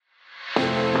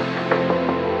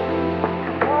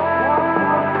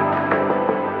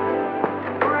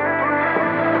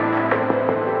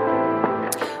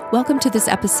Welcome to this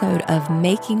episode of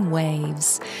Making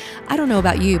Waves. I don't know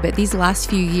about you, but these last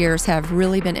few years have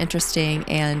really been interesting.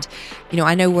 And,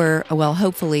 I know we're,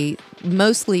 hopefully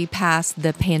mostly past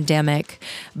the pandemic,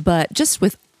 but just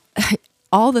with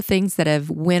all the things that have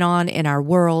went on in our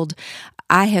world,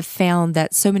 I have found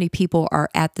that so many people are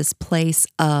at this place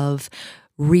of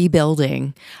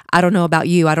rebuilding. I don't know about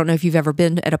you. I don't know if you've ever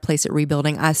been at a place at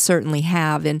rebuilding. I certainly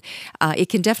have. And it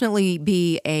can definitely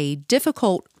be a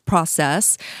difficult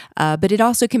process, but it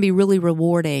also can be really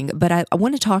rewarding. But I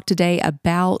want to talk today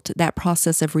about that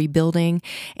process of rebuilding.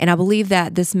 And I believe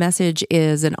that this message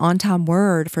is an on-time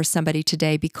word for somebody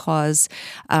today because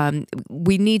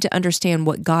we need to understand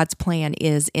what God's plan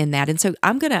is in that. And so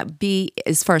I'm going to be,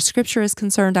 as far as scripture is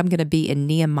concerned, I'm going to be in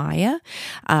Nehemiah.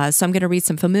 So I'm going to read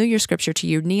some familiar scripture to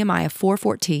you, Nehemiah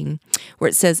 4:14, where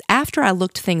it says, "After I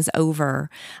looked things over,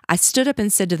 I stood up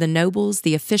and said to the nobles,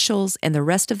 the officials, and the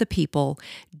rest of the people,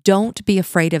 'Don't be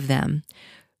afraid of them.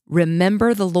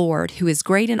 Remember the Lord, who is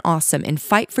great and awesome, and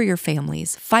fight for your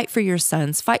families, fight for your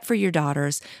sons, fight for your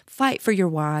daughters, fight for your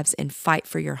wives, and fight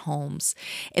for your homes.'"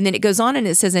 And then it goes on and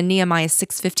it says in Nehemiah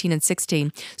 6:15 and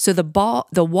 16, "So the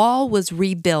wall was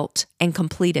rebuilt and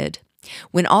completed.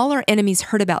 When all our enemies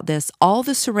heard about this, all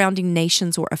the surrounding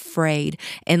nations were afraid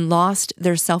and lost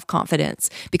their self-confidence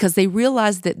because they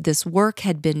realized that this work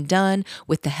had been done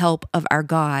with the help of our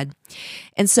God."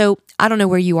 And so I don't know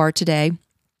where you are today.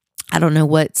 I don't know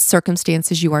what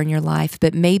circumstances you are in your life,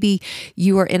 but maybe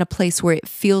you are in a place where it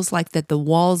feels like that the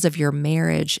walls of your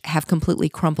marriage have completely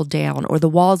crumbled down, or the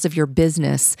walls of your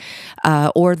business,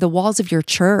 or the walls of your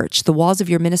church, the walls of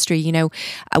your ministry.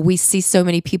 We see so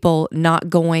many people not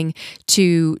going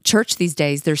to church these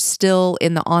days. They're still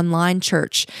in the online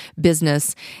church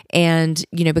business. And,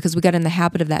 because we got in the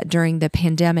habit of that during the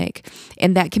pandemic.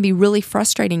 And that can be really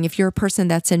frustrating if you're a person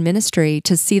that's in ministry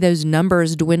to see those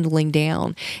numbers dwindling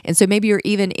down. And so maybe you're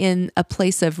even in a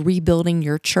place of rebuilding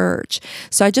your church.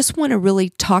 So I just want to really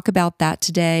talk about that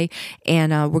today.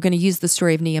 And we're going to use the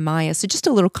story of Nehemiah. So just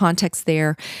a little context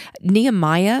there.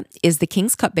 Nehemiah is the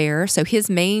king's cupbearer. So his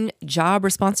main job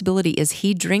responsibility is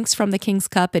he drinks from the king's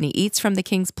cup and he eats from the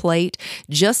king's plate,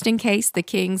 just in case the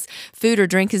king's food or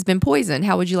drink has been poisoned.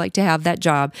 How would you like to have that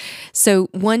job? So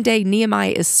one day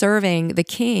Nehemiah is serving the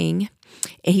king.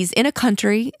 He's in a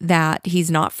country that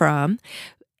he's not from.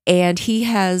 And he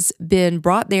has been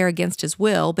brought there against his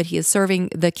will, but he is serving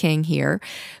the king here.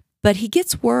 But he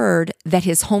gets word that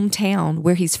his hometown,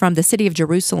 where he's from, the city of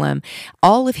Jerusalem,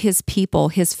 all of his people,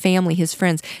 his family, his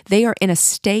friends, they are in a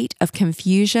state of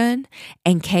confusion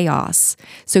and chaos.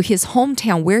 So his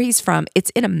hometown, where he's from, it's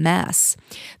in a mess.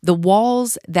 The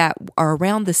walls that are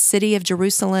around the city of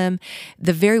Jerusalem,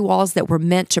 the very walls that were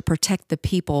meant to protect the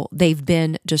people, they've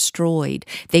been destroyed.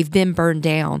 They've been burned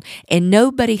down. And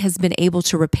nobody has been able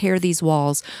to repair these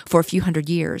walls for a few hundred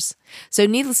years. So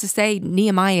needless to say,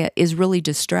 Nehemiah is really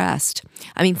distressed.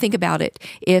 I mean, think about it.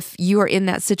 If you are in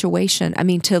that situation,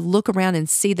 to look around and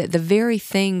see that the very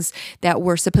things that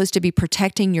were supposed to be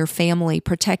protecting your family,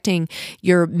 protecting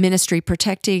your ministry,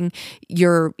 protecting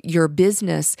your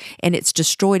business, and it's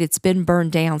destroyed, it's been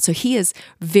burned down. So he is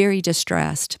very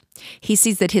distressed. He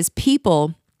sees that his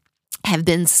people have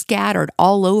been scattered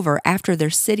all over after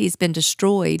their city's been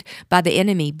destroyed by the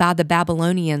enemy, by the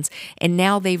Babylonians, and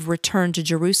now they've returned to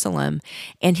Jerusalem.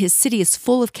 And his city is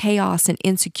full of chaos and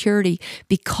insecurity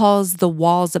because the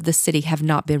walls of the city have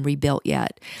not been rebuilt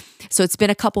yet. So it's been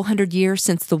a couple hundred years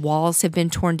since the walls have been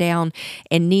torn down,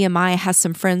 and Nehemiah has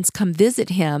some friends come visit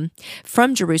him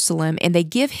from Jerusalem, and they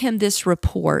give him this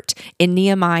report in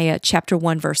Nehemiah chapter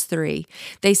 1, verse 3.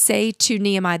 They say to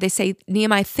Nehemiah,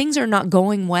 "Nehemiah, things are not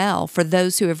going well for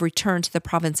those who have returned to the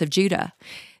province of Judah.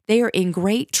 They are in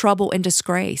great trouble and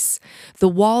disgrace. The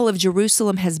wall of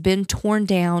Jerusalem has been torn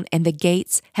down, and the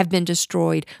gates have been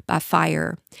destroyed by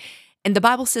fire." And the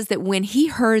Bible says that when he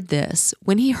heard this,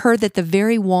 when he heard that the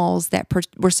very walls that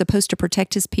were supposed to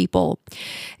protect his people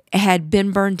had been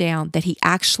burned down, that he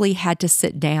actually had to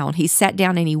sit down. He sat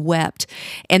down and he wept.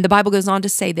 And the Bible goes on to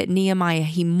say that Nehemiah,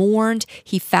 he mourned,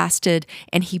 he fasted,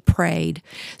 and he prayed.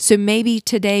 So maybe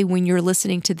today when you're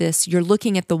listening to this, you're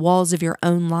looking at the walls of your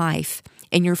own life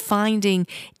and you're finding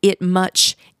it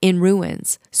much in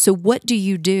ruins. So what do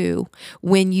you do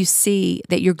when you see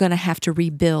that you're going to have to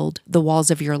rebuild the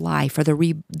walls of your life or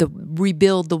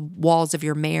rebuild the walls of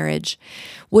your marriage?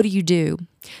 What do?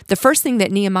 The first thing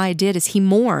that Nehemiah did is he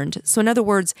mourned. So in other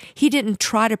words, he didn't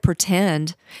try to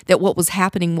pretend that what was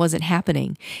happening wasn't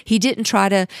happening. He didn't try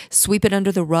to sweep it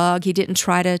under the rug. He didn't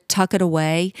try to tuck it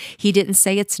away. He didn't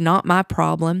say it's not my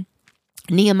problem.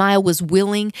 Nehemiah was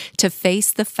willing to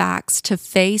face the facts, to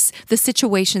face the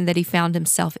situation that he found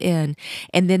himself in.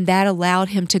 And then that allowed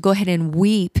him to go ahead and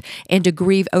weep and to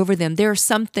grieve over them. There are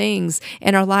some things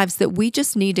in our lives that we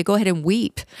just need to go ahead and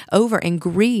weep over and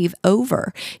grieve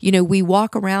over. We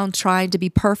walk around trying to be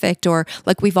perfect or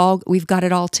like we've got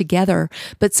it all together.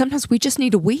 But sometimes we just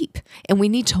need to weep and we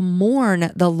need to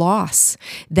mourn the loss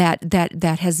that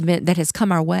has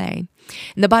come our way.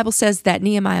 And the Bible says that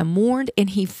Nehemiah mourned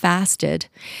and he fasted.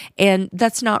 And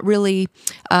that's not really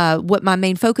what my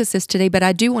main focus is today, but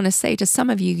I do want to say to some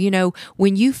of you,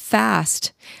 when you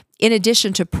fast, in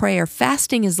addition to prayer,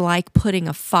 fasting is like putting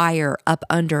a fire up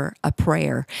under a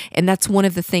prayer. And that's one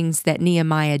of the things that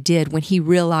Nehemiah did when he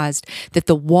realized that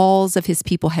the walls of his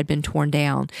people had been torn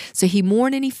down. So he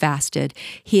mourned and he fasted.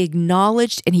 He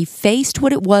acknowledged and he faced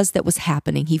what it was that was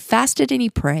happening. He fasted and he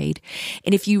prayed.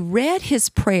 And if you read his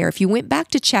prayer, if you went back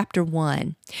to chapter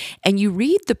 1 and you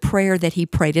read the prayer that he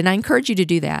prayed, and I encourage you to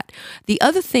do that, the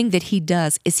other thing that he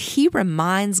does is he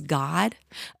reminds God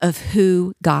of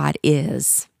who God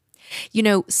is.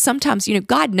 Sometimes,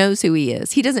 God knows who he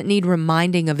is. He doesn't need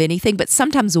reminding of anything, but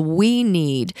sometimes we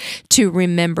need to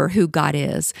remember who God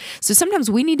is. So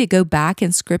sometimes we need to go back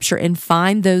in Scripture and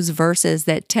find those verses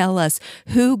that tell us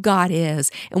who God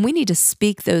is, and we need to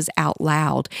speak those out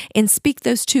loud and speak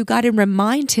those to God and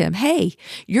remind him, hey,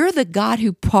 you're the God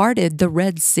who parted the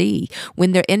Red Sea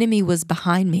when the enemy was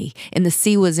behind me and the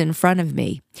sea was in front of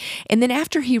me. And then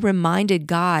after he reminded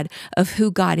God of who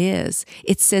God is,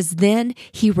 it says, then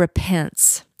he repents.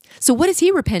 So what is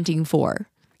he repenting for?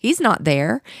 He's not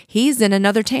there. He's in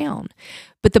another town.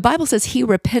 But the Bible says he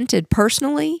repented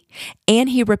personally and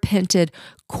he repented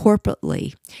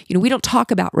corporately. We don't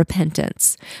talk about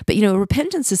repentance, but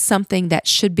repentance is something that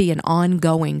should be an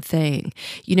ongoing thing.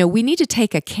 We need to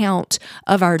take account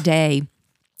of our day.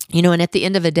 And at the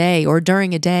end of a day or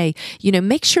during a day,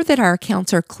 make sure that our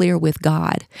accounts are clear with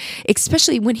God,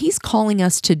 especially when he's calling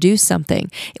us to do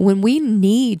something. When we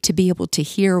need to be able to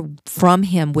hear from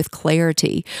him with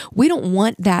clarity, we don't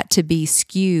want that to be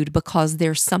skewed because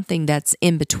there's something that's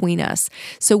in between us.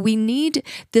 So we need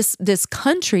this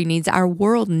country needs, our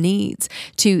world needs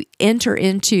to enter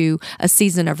into a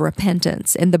season of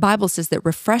repentance. And the Bible says that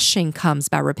refreshing comes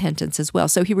by repentance as well.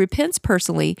 So he repents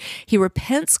personally, he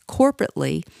repents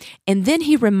corporately, and then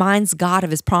he reminds God of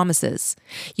his promises.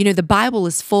 The Bible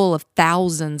is full of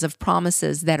thousands of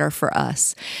promises that are for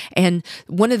us. And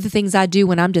one of the things I do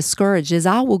when I'm discouraged is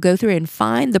I will go through and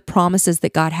find the promises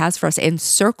that God has for us and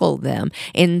circle them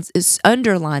and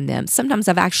underline them. Sometimes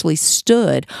I've actually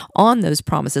stood on those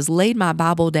promises, laid my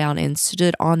Bible down and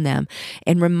stood on them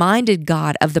and reminded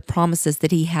God of the promises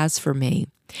that he has for me.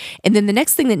 And then the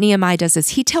next thing that Nehemiah does is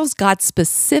he tells God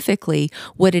specifically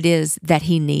what it is that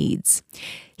he needs.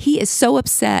 He is so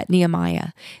upset,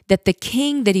 Nehemiah, that the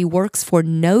king that he works for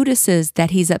notices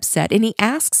that he's upset, and he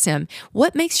asks him,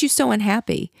 what makes you so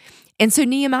unhappy? And so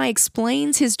Nehemiah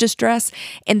explains his distress,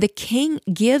 and the king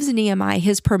gives Nehemiah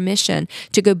his permission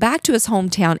to go back to his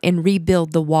hometown and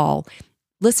rebuild the wall.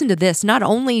 Listen to this. Not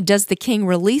only does the king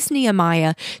release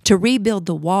Nehemiah to rebuild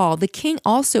the wall, the king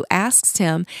also asks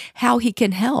him how he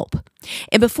can help.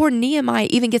 And before Nehemiah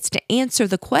even gets to answer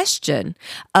the question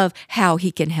of how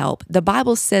he can help, the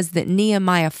Bible says that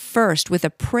Nehemiah first, with a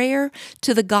prayer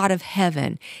to the God of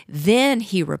heaven, then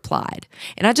he replied.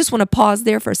 And I just want to pause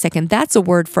there for a second. That's a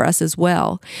word for us as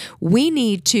well. We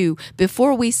need to,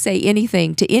 before we say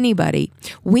anything to anybody,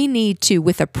 we need to,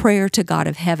 with a prayer to God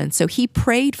of heaven. So he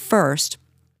prayed first.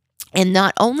 And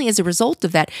not only as a result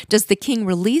of that does the king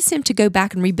release him to go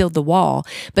back and rebuild the wall,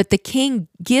 but the king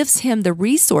gives him the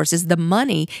resources, the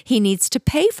money he needs to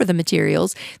pay for the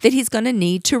materials that he's going to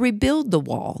need to rebuild the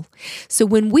wall. So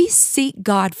when we seek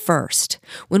God first,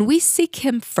 when we seek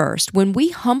him first, when we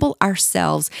humble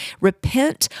ourselves,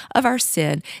 repent of our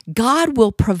sin, God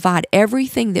will provide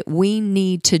everything that we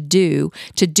need to do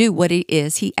what it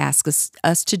is he asks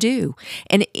us to do.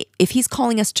 And if he's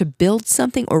calling us to build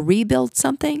something or rebuild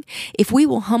something, if we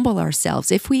will humble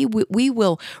ourselves, if we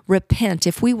will repent,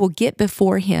 if we will get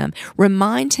before him,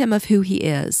 remind him of who he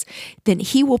is, then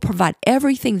he will provide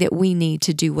everything that we need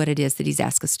to do what it is that he's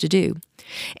asked us to do.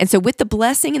 And so with the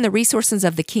blessing and the resources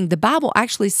of the king, the Bible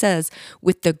actually says,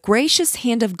 with the gracious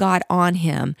hand of God on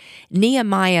him,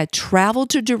 Nehemiah traveled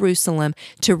to Jerusalem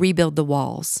to rebuild the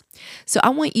walls. So I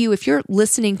want you, if you're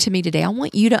listening to me today, I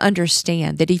want you to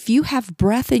understand that if you have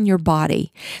breath in your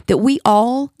body, that we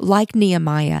all, like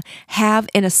Nehemiah, have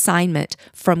an assignment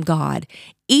from God.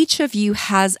 Each of you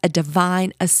has a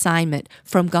divine assignment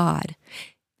from God.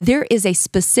 There is a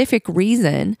specific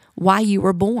reason why you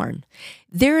were born.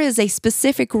 There is a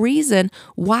specific reason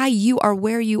why you are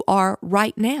where you are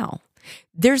right now.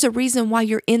 There's a reason why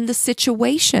you're in the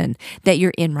situation that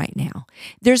you're in right now.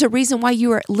 There's a reason why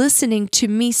you are listening to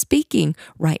me speaking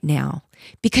right now,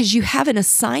 because you have an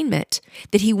assignment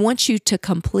that He wants you to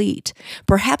complete.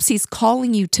 Perhaps He's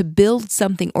calling you to build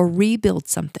something or rebuild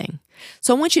something.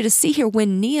 So I want you to see here,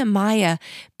 when Nehemiah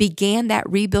began that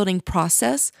rebuilding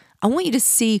process, I want you to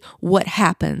see what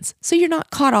happens so you're not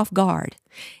caught off guard.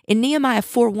 In Nehemiah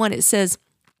 4:1, it says,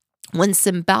 when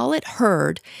Sanballat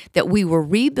heard that we were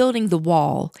rebuilding the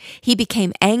wall, he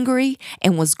became angry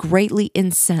and was greatly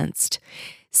incensed.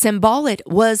 Sanballat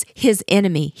was his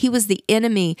enemy. He was the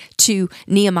enemy to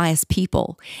Nehemiah's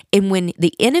people. And when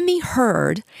the enemy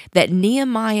heard that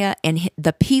Nehemiah and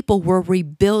the people were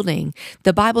rebuilding,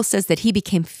 the Bible says that he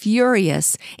became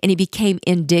furious and he became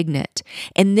indignant.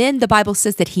 And then the Bible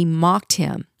says that he mocked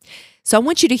him. So I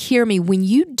want you to hear me. When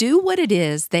you do what it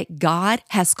is that God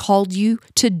has called you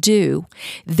to do,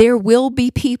 there will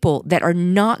be people that are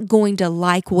not going to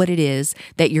like what it is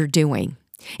that you're doing.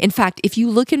 In fact, if you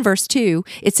look in verse 2,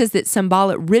 it says that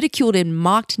Sanballat ridiculed and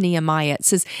mocked Nehemiah. It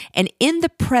says, and in the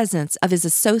presence of his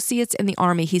associates in the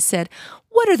army, he said,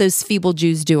 what are those feeble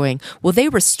Jews doing? Will they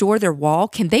restore their wall?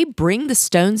 Can they bring the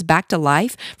stones back to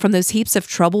life from those heaps of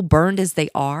trouble burned as they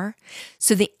are?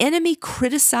 So the enemy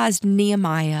criticized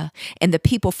Nehemiah and the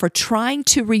people for trying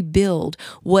to rebuild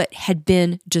what had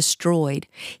been destroyed.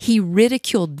 He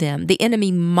ridiculed them. The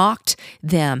enemy mocked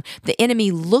them. The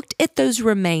enemy looked at those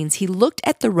remains. He looked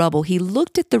at the rubble. He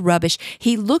looked at the rubbish.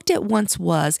 He looked at once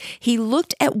was. He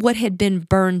looked at what had been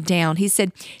burned down. He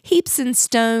said, heaps and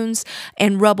stones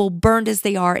and rubble burned as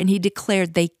they are, and he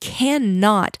declared they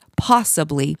cannot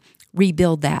possibly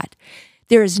rebuild that.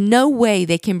 There is no way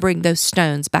they can bring those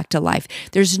stones back to life.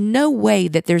 There's no way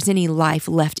that there's any life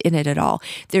left in it at all.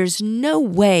 There's no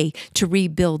way to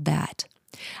rebuild that.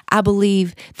 I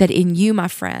believe that in you, my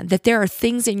friend, that there are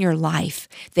things in your life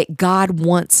that God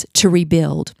wants to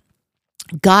rebuild.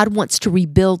 God wants to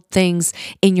rebuild things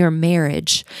in your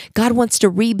marriage. God wants to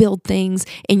rebuild things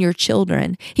in your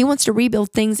children. He wants to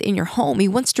rebuild things in your home. He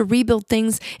wants to rebuild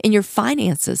things in your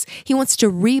finances. He wants to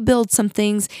rebuild some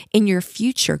things in your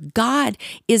future. God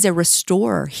is a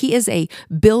restorer. He is a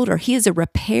builder. He is a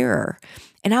repairer.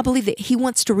 And I believe that He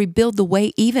wants to rebuild the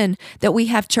way even that we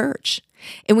have church.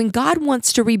 And when God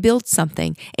wants to rebuild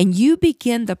something and you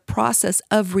begin the process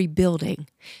of rebuilding,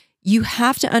 you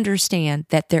have to understand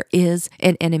that there is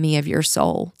an enemy of your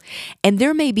soul. And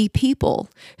there may be people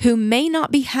who may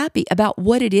not be happy about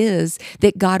what it is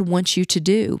that God wants you to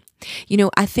do.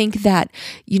 I think that,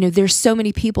 there's so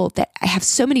many people that have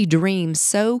so many dreams,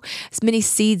 so many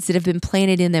seeds that have been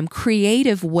planted in them,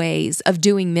 creative ways of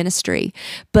doing ministry.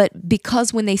 But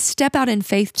because when they step out in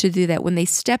faith to do that, when they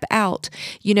step out,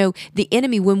 the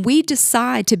enemy, when we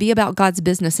decide to be about God's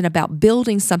business and about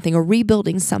building something or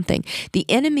rebuilding something, the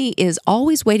enemy is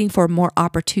always waiting for a more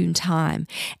opportune time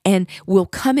and will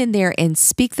come in there and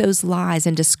speak those lies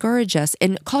and discourage us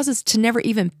and cause us to never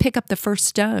even pick up the first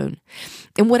stone.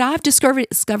 And what I've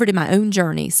discovered in my own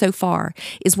journey so far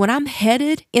is when I'm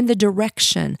headed in the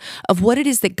direction of what it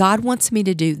is that God wants me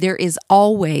to do, there is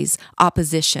always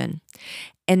opposition.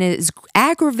 And it is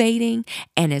aggravating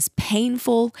and as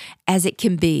painful as it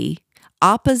can be.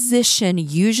 Opposition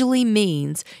usually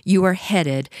means you are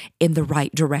headed in the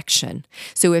right direction.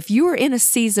 So if you are in a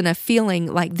season of feeling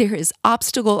like there is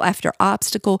obstacle after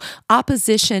obstacle,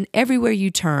 opposition everywhere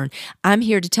you turn, I'm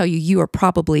here to tell you, you are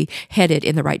probably headed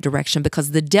in the right direction,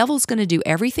 because the devil's going to do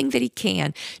everything that he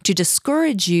can to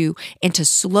discourage you and to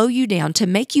slow you down, to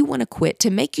make you want to quit,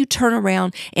 to make you turn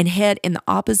around and head in the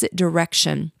opposite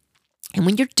direction. And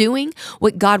when you're doing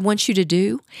what God wants you to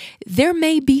do, there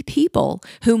may be people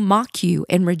who mock you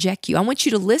and reject you. I want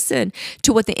you to listen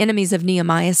to what the enemies of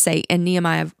Nehemiah say in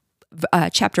Nehemiah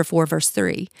chapter 4, verse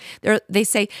 3. They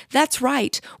say, that's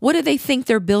right. What do they think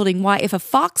they're building? Why, if a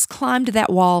fox climbed that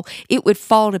wall, it would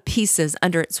fall to pieces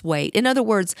under its weight. In other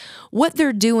words, what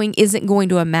they're doing isn't going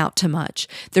to amount to much.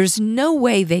 There's no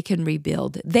way they can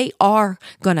rebuild. They are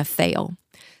going to fail.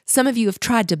 Some of you have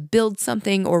tried to build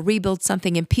something or rebuild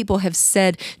something, and people have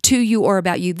said to you or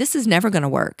about you, this is never going to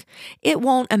work. It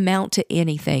won't amount to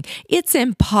anything. It's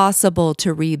impossible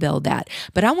to rebuild that.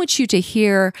 But I want you to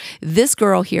hear this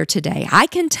girl here today. I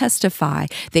can testify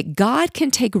that God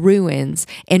can take ruins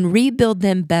and rebuild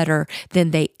them better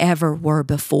than they ever were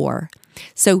before.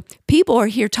 So people are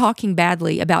here talking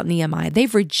badly about Nehemiah.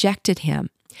 They've rejected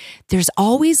him. there's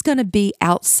always going to be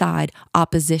outside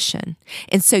opposition.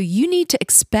 And so you need to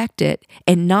expect it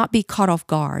and not be caught off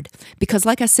guard. Because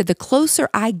like I said, the closer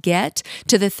I get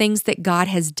to the things that God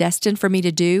has destined for me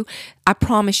to do, I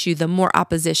promise you, the more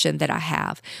opposition that I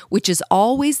have, which is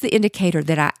always the indicator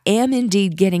that I am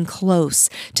indeed getting close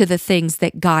to the things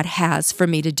that God has for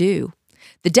me to do.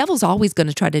 The devil's always going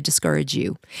to try to discourage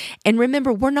you. And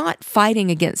remember, we're not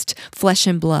fighting against flesh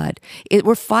and blood.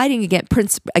 We're fighting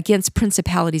against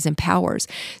principalities and powers.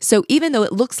 So even though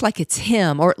it looks like it's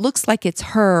him, or it looks like it's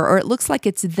her, or it looks like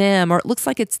it's them, or it looks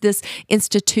like it's this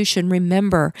institution,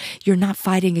 remember, you're not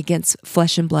fighting against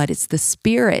flesh and blood. It's the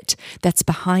spirit that's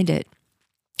behind it.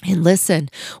 And listen,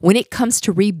 when it comes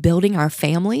to rebuilding our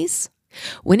families,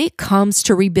 when it comes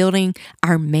to rebuilding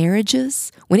our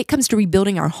marriages, when it comes to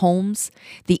rebuilding our homes,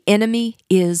 the enemy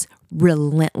is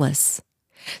relentless.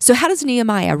 So how does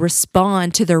Nehemiah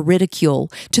respond to their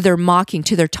ridicule, to their mocking,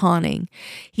 to their taunting?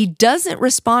 He doesn't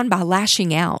respond by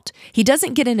lashing out. He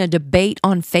doesn't get in a debate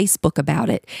on Facebook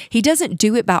about it. He doesn't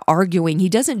do it by arguing. He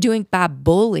doesn't do it by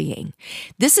bullying.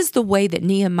 This is the way that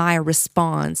Nehemiah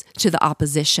responds to the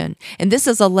opposition. And this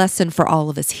is a lesson for all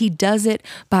of us. He does it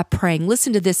by praying.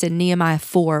 Listen to this in Nehemiah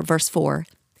 4, verse 4.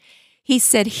 He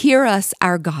said, "Hear us,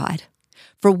 our God.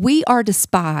 For we are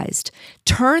despised.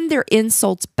 Turn their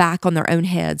insults back on their own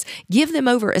heads. Give them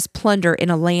over as plunder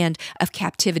in a land of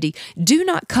captivity. Do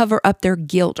not cover up their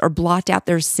guilt or blot out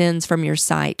their sins from your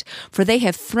sight, for they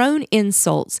have thrown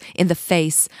insults in the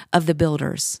face of the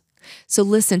builders." So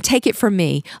listen, take it from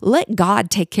me. Let God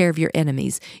take care of your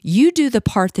enemies. You do the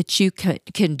part that you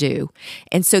can do.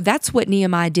 And so that's what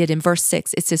Nehemiah did in verse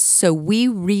 6. It says, "So we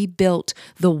rebuilt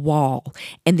the wall,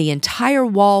 and the entire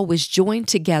wall was joined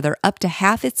together up to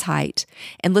half its height."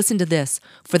 And listen to this,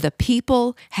 "For the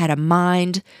people had a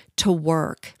mind to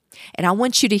work." And I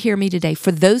want you to hear me today.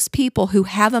 For those people who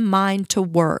have a mind to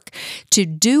work, to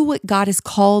do what God has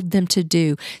called them to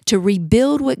do, to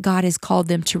rebuild what God has called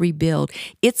them to rebuild,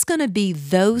 it's going to be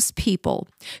those people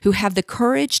who have the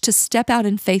courage to step out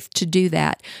in faith to do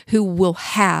that, who will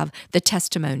have the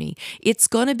testimony. It's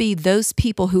going to be those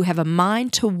people who have a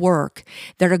mind to work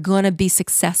that are going to be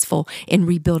successful in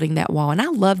rebuilding that wall. And I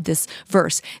love this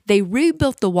verse. They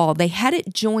rebuilt the wall. They had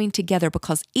it joined together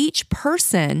because each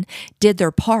person did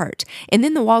their part. And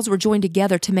then the walls were joined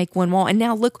together to make one wall. And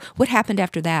now look what happened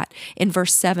after that in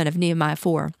verse 7 of Nehemiah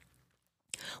 4.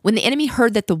 When the enemy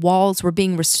heard that the walls were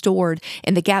being restored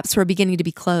and the gaps were beginning to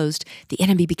be closed, the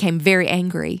enemy became very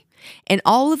angry. And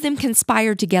all of them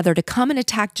conspired together to come and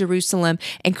attack Jerusalem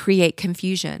and create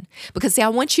confusion. Because see, I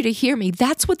want you to hear me.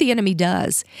 That's what the enemy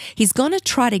does. He's going to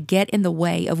try to get in the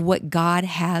way of what God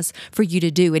has for you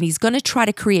to do. And he's going to try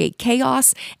to create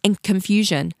chaos and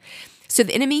confusion. So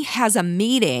the enemy has a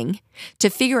meeting to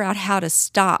figure out how to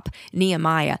stop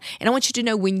Nehemiah. And I want you to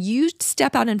know, when you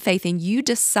step out in faith and you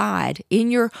decide in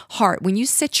your heart, when you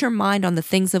set your mind on the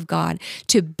things of God,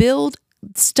 to build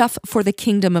stuff for the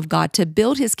kingdom of God, to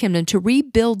build his kingdom, to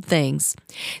rebuild things,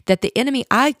 that the enemy,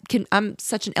 I'm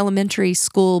such an elementary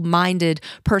school minded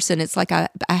person. It's like I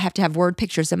have to have word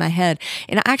pictures in my head.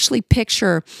 And I actually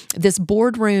picture this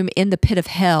boardroom in the pit of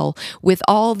hell with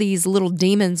all these little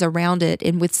demons around it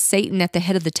and with Satan at the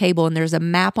head of the table. And there's a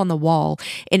map on the wall.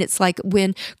 And it's like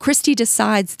when Christy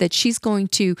decides that she's going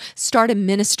to start a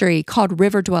ministry called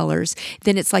River Dwellers,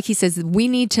 then it's like he says, we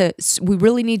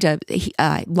really need to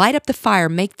light up the fire,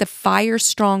 make the fire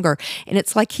stronger. And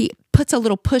it's like he puts a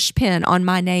little push pin on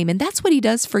my name. And that's what he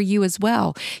does for you as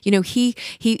well. You know, he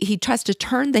tries to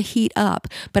turn the heat up.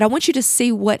 But I want you to see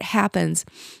what happens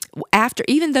after,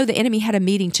 even though the enemy had a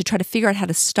meeting to try to figure out how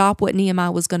to stop what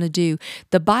Nehemiah was going to do.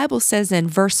 The Bible says in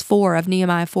verse 4 of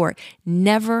Nehemiah 4,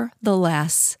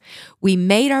 "Nevertheless, we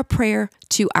made our prayer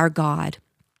to our God."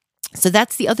 So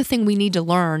that's the other thing we need to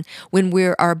learn when we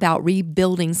are about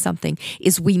rebuilding something,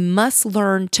 is we must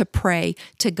learn to pray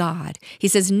to God. He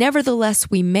says, "Nevertheless,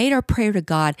 we made our prayer to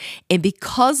God, and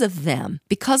because of them,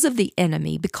 because of the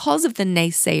enemy, because of the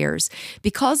naysayers,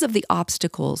 because of the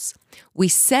obstacles, we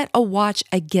set a watch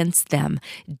against them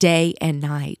day and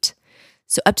night."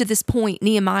 So up to this point,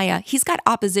 Nehemiah, he's got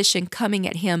opposition coming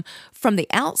at him from the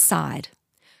outside.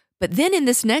 But then in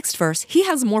this next verse, he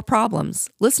has more problems.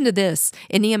 Listen to this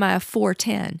in Nehemiah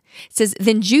 4:10. It says,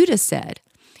 "Then Judah said,"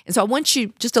 and so I want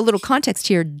you, just a little context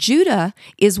here. Judah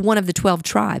is one of the 12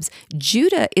 tribes.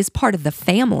 Judah is part of the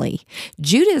family.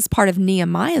 Judah is part of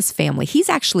Nehemiah's family. He's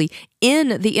actually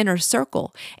in the inner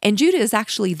circle. And Judah is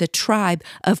actually the tribe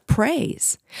of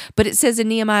praise. But it says in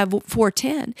Nehemiah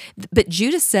 4:10, "But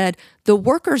Judah said, the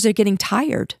workers are getting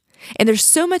tired. And there's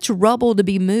so much rubble to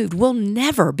be moved, we'll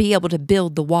never be able to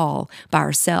build the wall by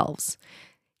ourselves."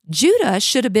 Judah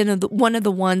should have been one of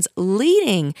the ones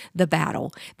leading the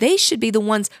battle. They should be the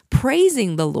ones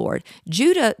praising the Lord.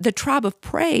 Judah, the tribe of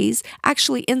praise,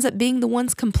 actually ends up being the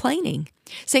ones complaining,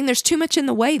 saying there's too much in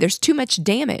the way, there's too much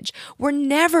damage. We're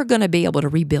never going to be able to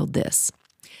rebuild this.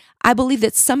 I believe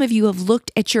that some of you have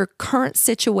looked at your current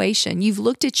situation. You've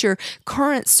looked at your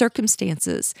current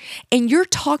circumstances, and you're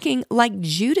talking like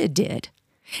Judah did.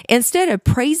 Instead of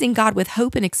praising God with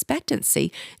hope and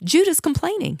expectancy, Judah's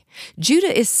complaining.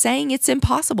 Judah is saying it's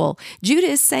impossible. Judah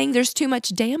is saying there's too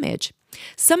much damage.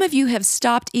 Some of you have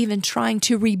stopped even trying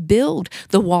to rebuild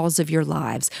the walls of your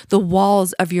lives, the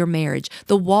walls of your marriage,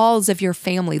 the walls of your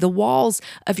family, the walls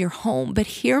of your home. But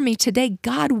hear me today,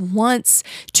 God wants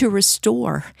to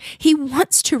restore. He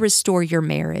wants to restore your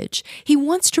marriage. He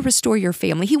wants to restore your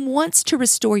family. He wants to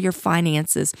restore your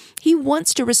finances. He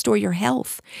wants to restore your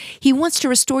health. He wants to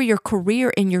restore your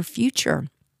career and your future.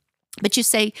 But you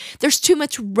say, there's too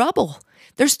much rubble.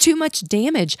 There's too much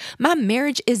damage. My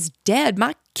marriage is dead.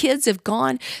 My kids have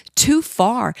gone too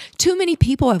far. Too many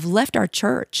people have left our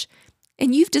church.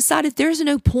 And you've decided there's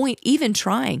no point even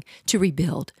trying to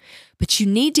rebuild. But you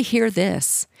need to hear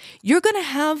this. You're going to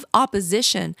have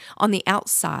opposition on the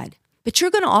outside, but you're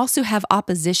going to also have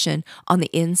opposition on the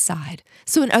inside.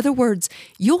 So in other words,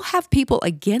 you'll have people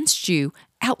against you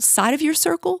outside of your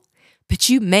circle, but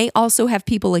you may also have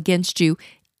people against you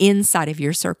inside of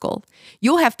your circle.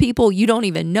 You'll have people you don't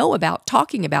even know about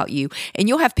talking about you, and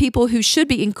you'll have people who should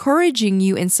be encouraging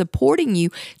you and supporting you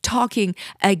talking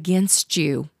against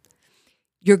you.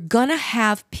 You're going to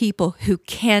have people who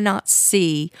cannot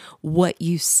see what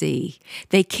you see.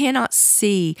 They cannot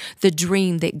see the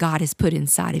dream that God has put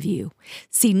inside of you.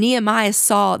 See, Nehemiah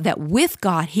saw that with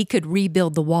God, he could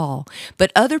rebuild the wall,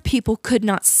 but other people could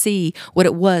not see what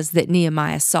it was that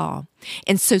Nehemiah saw.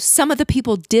 And so some of the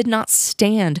people did not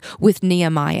stand with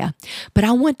Nehemiah. But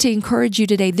I want to encourage you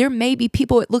today. There may be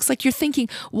people, it looks like you're thinking,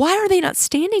 why are they not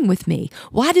standing with me?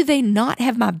 Why do they not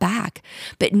have my back?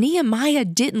 But Nehemiah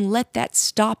didn't let that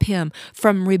stop him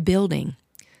from rebuilding.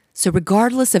 So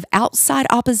regardless of outside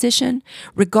opposition,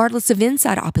 regardless of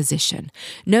inside opposition,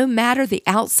 no matter the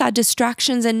outside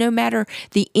distractions and no matter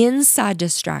the inside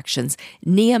distractions,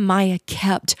 Nehemiah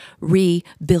kept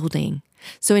rebuilding.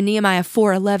 So in Nehemiah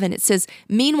 4:11, it says,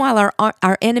 meanwhile,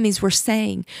 our enemies were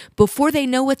saying, before they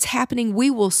know what's happening, we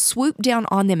will swoop down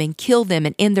on them and kill them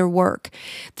and end their work.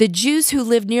 The Jews who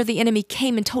lived near the enemy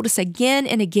came and told us again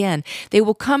and again, they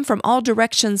will come from all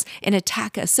directions and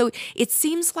attack us. So it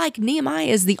seems like Nehemiah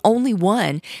is the only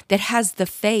one that has the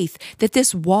faith that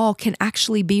this wall can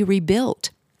actually be rebuilt.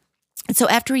 And so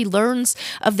after he learns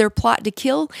of their plot to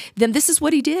kill them, this is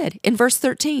what he did in verse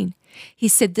 13. He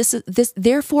said,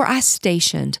 therefore I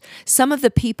stationed some of the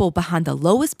people behind the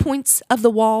lowest points of the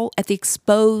wall at the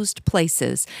exposed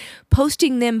places,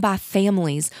 posting them by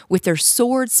families with their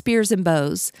swords, spears, and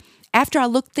bows. After I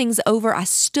looked things over, I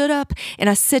stood up and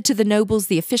I said to the nobles,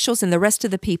 the officials, and the rest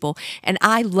of the people, and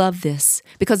I love this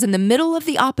because in the middle of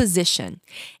the opposition,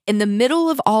 in the middle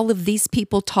of all of these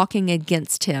people talking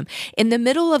against him, in the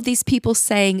middle of these people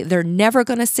saying they're never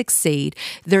going to succeed,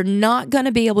 they're not going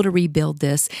to be able to rebuild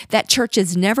this, that church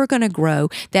is never going to grow,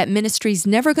 that ministry is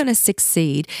never going to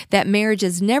succeed, that marriage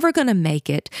is never going to make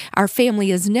it, our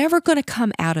family is never going to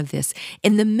come out of this.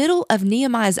 In the middle of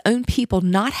Nehemiah's own people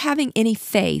not having any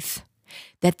faith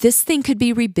that this thing could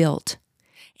be rebuilt,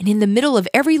 and in the middle of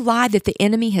every lie that the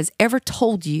enemy has ever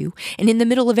told you, and in the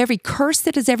middle of every curse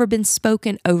that has ever been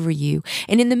spoken over you,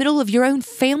 and in the middle of your own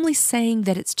family saying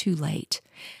that it's too late,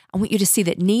 I want you to see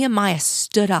that Nehemiah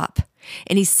stood up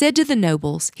and he said to the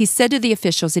nobles, he said to the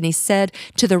officials, and he said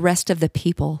to the rest of the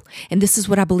people, and this is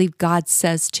what I believe God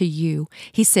says to you.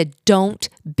 He said, don't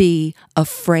be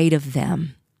afraid of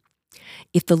them.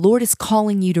 If the Lord is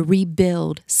calling you to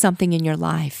rebuild something in your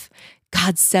life,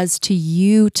 God says to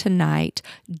you tonight,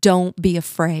 don't be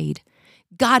afraid.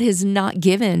 God has not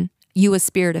given you a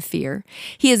spirit of fear.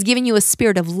 He has given you a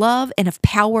spirit of love and of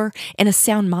power and a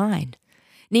sound mind.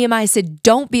 Nehemiah said,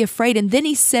 don't be afraid. And then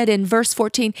he said in verse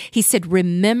 14, he said,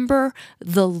 remember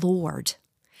the Lord.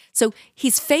 So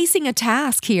he's facing a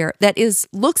task here that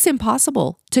looks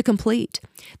impossible to complete.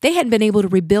 They hadn't been able to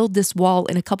rebuild this wall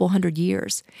in a couple hundred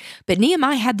years. But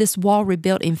Nehemiah had this wall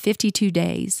rebuilt in 52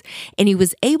 days. And he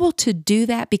was able to do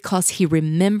that because he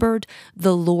remembered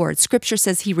the Lord. Scripture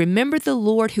says he remembered the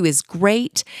Lord who is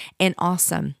great and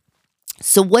awesome.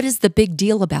 So what is the big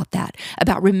deal about that,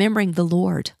 about remembering the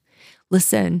Lord?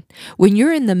 Listen, when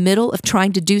you're in the middle of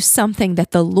trying to do something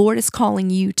that the Lord is calling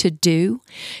you to do,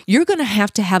 you're going to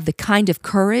have the kind of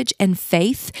courage and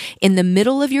faith in the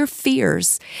middle of your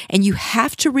fears. And you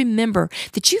have to remember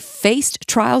that you faced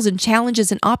trials and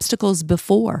challenges and obstacles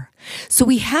before. So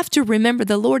we have to remember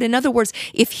the Lord. In other words,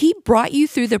 if He brought you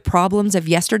through the problems of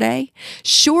yesterday,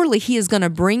 surely He is going to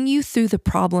bring you through the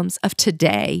problems of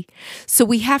today. So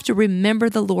we have to remember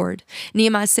the Lord.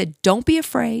 Nehemiah said, don't be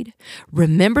afraid.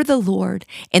 Remember the Lord.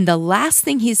 And the last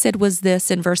thing he said was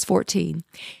this in verse 14.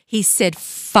 He said,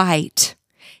 fight.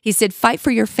 He said, fight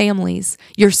for your families,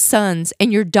 your sons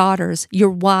and your daughters, your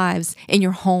wives and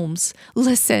your homes.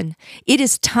 Listen, it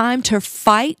is time to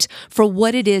fight for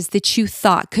what it is that you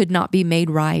thought could not be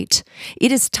made right.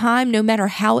 It is time, no matter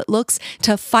how it looks,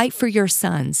 to fight for your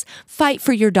sons, fight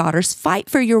for your daughters, fight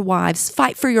for your wives,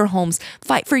 fight for your homes,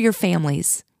 fight for your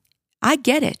families. I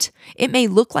get it. It may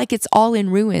look like it's all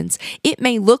in ruins. It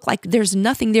may look like there's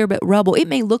nothing there but rubble. It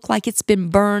may look like it's been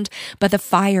burned by the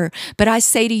fire. But I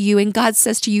say to you, and God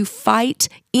says to you, fight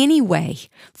anyway.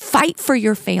 Fight for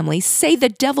your family. Say the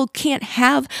devil can't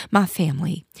have my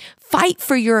family. Fight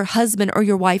for your husband or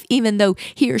your wife, even though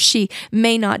he or she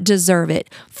may not deserve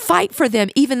it. Fight for them,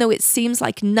 even though it seems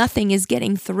like nothing is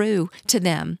getting through to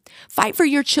them. Fight for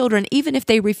your children, even if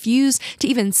they refuse to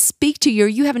even speak to you or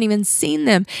you haven't even seen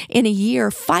them in a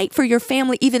year. Fight for your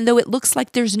family, even though it looks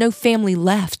like there's no family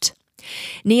left.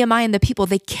 Nehemiah and the people,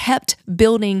 they kept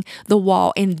building the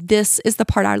wall. And this is the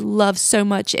part I love so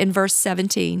much in verse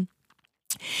 17.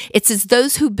 It says,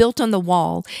 those who built on the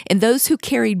wall and those who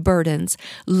carried burdens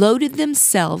loaded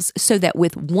themselves so that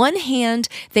with one hand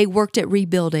they worked at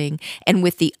rebuilding and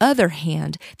with the other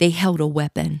hand they held a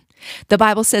weapon. The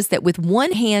Bible says that with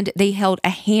one hand they held a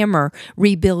hammer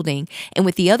rebuilding and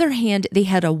with the other hand they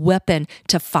had a weapon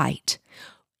to fight.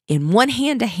 In one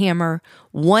hand a hammer,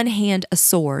 one hand a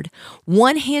sword,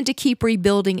 one hand to keep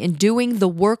rebuilding and doing the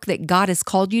work that God has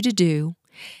called you to do,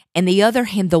 and the other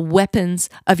hand, the weapons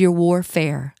of your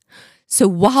warfare. So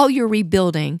while you're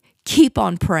rebuilding, keep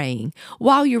on praying.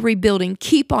 While you're rebuilding,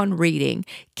 keep on reading,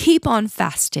 keep on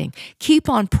fasting, keep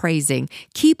on praising,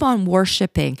 keep on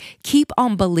worshiping, keep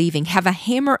on believing. Have a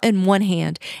hammer in one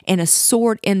hand and a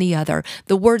sword in the other.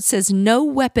 The word says, no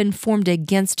weapon formed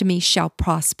against me shall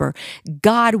prosper.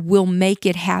 God will make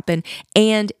it happen.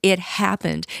 And it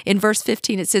happened. In verse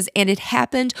 15, it says, and it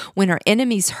happened when our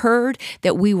enemies heard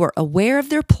that we were aware of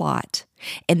their plot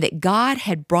and that God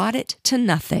had brought it to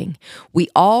nothing. We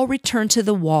all returned to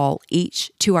the wall,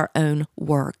 each to our own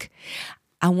work.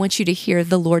 I want you to hear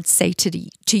the Lord say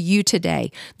to you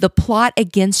today, the plot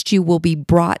against you will be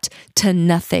brought to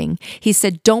nothing. He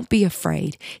said, don't be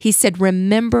afraid. He said,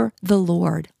 remember the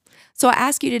Lord. So I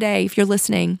ask you today, if you're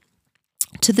listening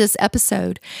to this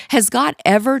episode, has God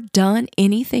ever done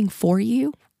anything for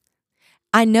you?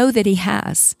 I know that He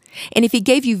has. And if He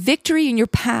gave you victory in your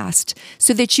past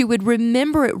so that you would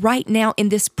remember it right now in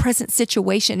this present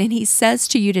situation, and He says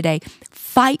to you today,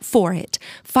 fight for it.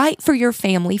 Fight for your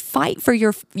family. Fight for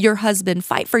your husband.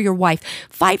 Fight for your wife.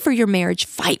 Fight for your marriage.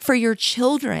 Fight for your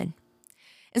children.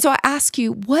 And so I ask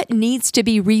you, what needs to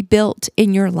be rebuilt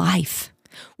in your life?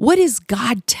 What is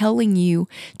God telling you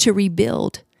to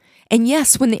rebuild? And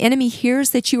yes, when the enemy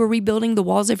hears that you are rebuilding the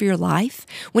walls of your life,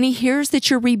 when he hears that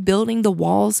you're rebuilding the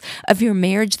walls of your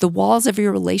marriage, the walls of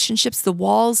your relationships, the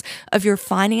walls of your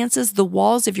finances, the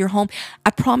walls of your home,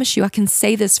 I promise you, I can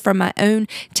say this from my own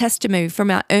testimony, from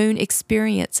my own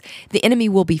experience. The enemy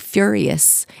will be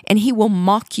furious and he will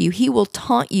mock you. He will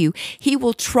taunt you. He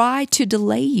will try to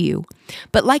delay you.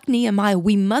 But like Nehemiah,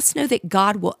 we must know that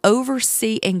God will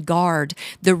oversee and guard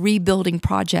the rebuilding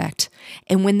project.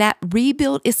 And when that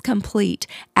rebuild is complete,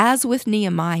 as with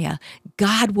Nehemiah,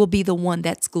 God will be the one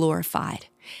that's glorified.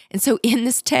 And so in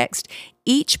this text,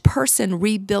 each person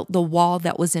rebuilt the wall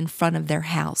that was in front of their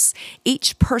house.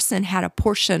 Each person had a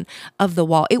portion of the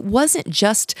wall. It wasn't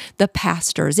just the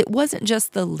pastors. It wasn't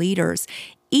just the leaders.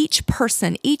 Each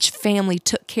person, each family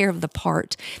took care of the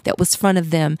part that was in front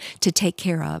of them to take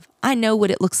care of. I know what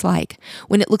it looks like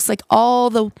when it looks like all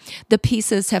the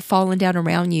pieces have fallen down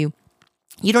around you.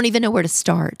 You don't even know where to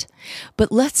start.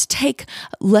 But let's take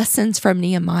lessons from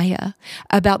Nehemiah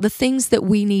about the things that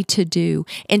we need to do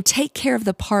and take care of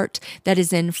the part that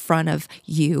is in front of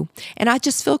you. And I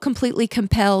just feel completely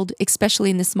compelled,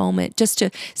 especially in this moment, just to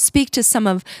speak to some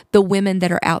of the women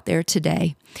that are out there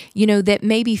today, you know, that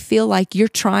maybe feel like you're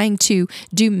trying to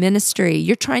do ministry,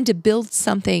 you're trying to build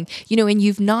something, you know, and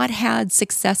you've not had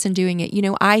success in doing it. You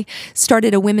know, I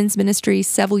started a women's ministry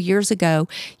several years ago.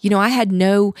 You know, I had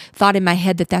no thought in my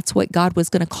head that that's what God was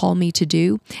going to call me to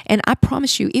do. And I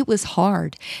promise you, it was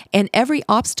hard. And every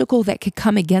obstacle that could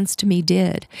come against me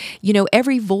did. You know,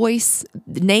 every voice,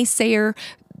 naysayer,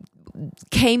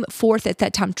 came forth at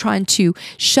that time trying to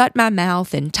shut my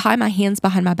mouth and tie my hands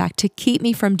behind my back to keep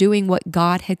me from doing what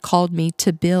God had called me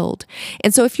to build.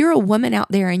 And so if you're a woman out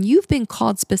there and you've been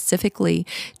called specifically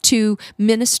to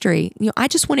ministry, I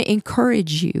just want to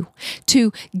encourage you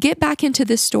to get back into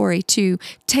this story, to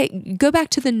go back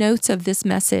to the notes of this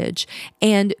message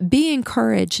and be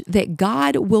encouraged that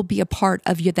God will be a part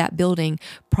of that building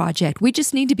project. We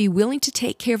just need to be willing to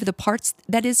take care of the parts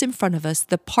that is in front of us,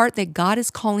 the part that God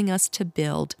is calling us to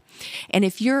build. And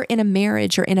if you're in a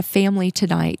marriage or in a family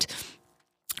tonight,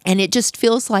 and it just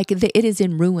feels like it is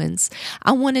in ruins,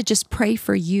 I want to just pray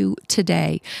for you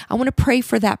today. I want to pray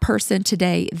for that person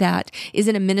today that is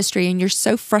in a ministry and you're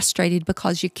so frustrated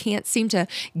because you can't seem to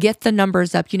get the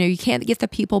numbers up. You can't get the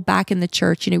people back in the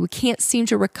church. We can't seem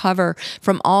to recover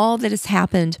from all that has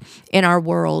happened in our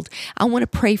world. I want to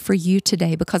pray for you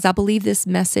today because I believe this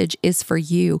message is for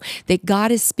you, that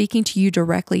God is speaking to you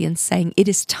directly and saying it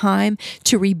is time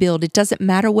to rebuild. It doesn't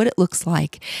matter what it looks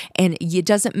like, and it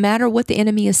doesn't matter what the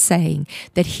enemy is saying,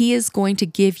 that he is going to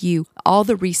give you all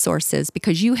the resources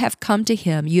because you have come to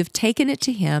him, you have taken it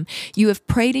to him, you have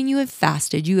prayed and you have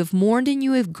fasted, you have mourned and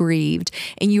you have grieved,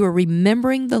 and you are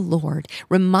remembering the Lord,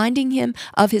 reminding him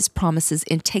of his promises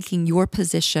and taking your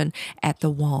position at the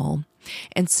wall.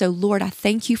 And so, Lord, I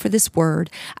thank you for this word.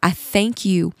 I thank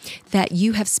you that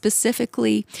you have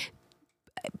specifically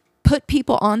put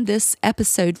people on this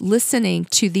episode listening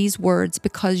to these words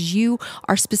because you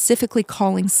are specifically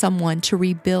calling someone to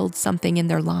rebuild something in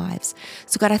their lives.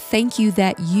 So God, I thank you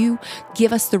that you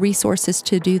give us the resources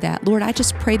to do that. Lord, I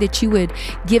just pray that you would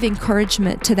give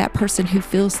encouragement to that person who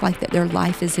feels like that their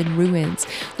life is in ruins.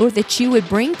 Lord, that you would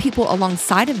bring people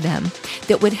alongside of them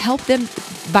that would help them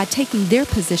by taking their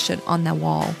position on the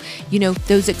wall,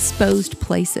 those exposed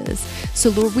places. So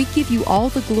Lord, we give you all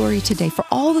the glory today for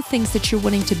all the things that you're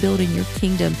wanting to build in your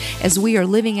kingdom as we are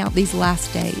living out these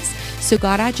last days. So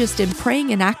God, I just am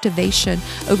praying an activation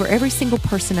over every single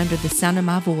person under the sound of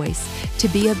my voice to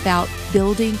be about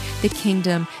building the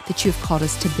kingdom that you have called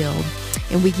us to build.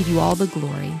 And we give you all the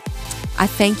glory. I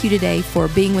thank you today for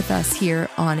being with us here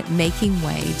on Making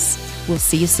Waves. We'll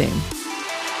see you soon.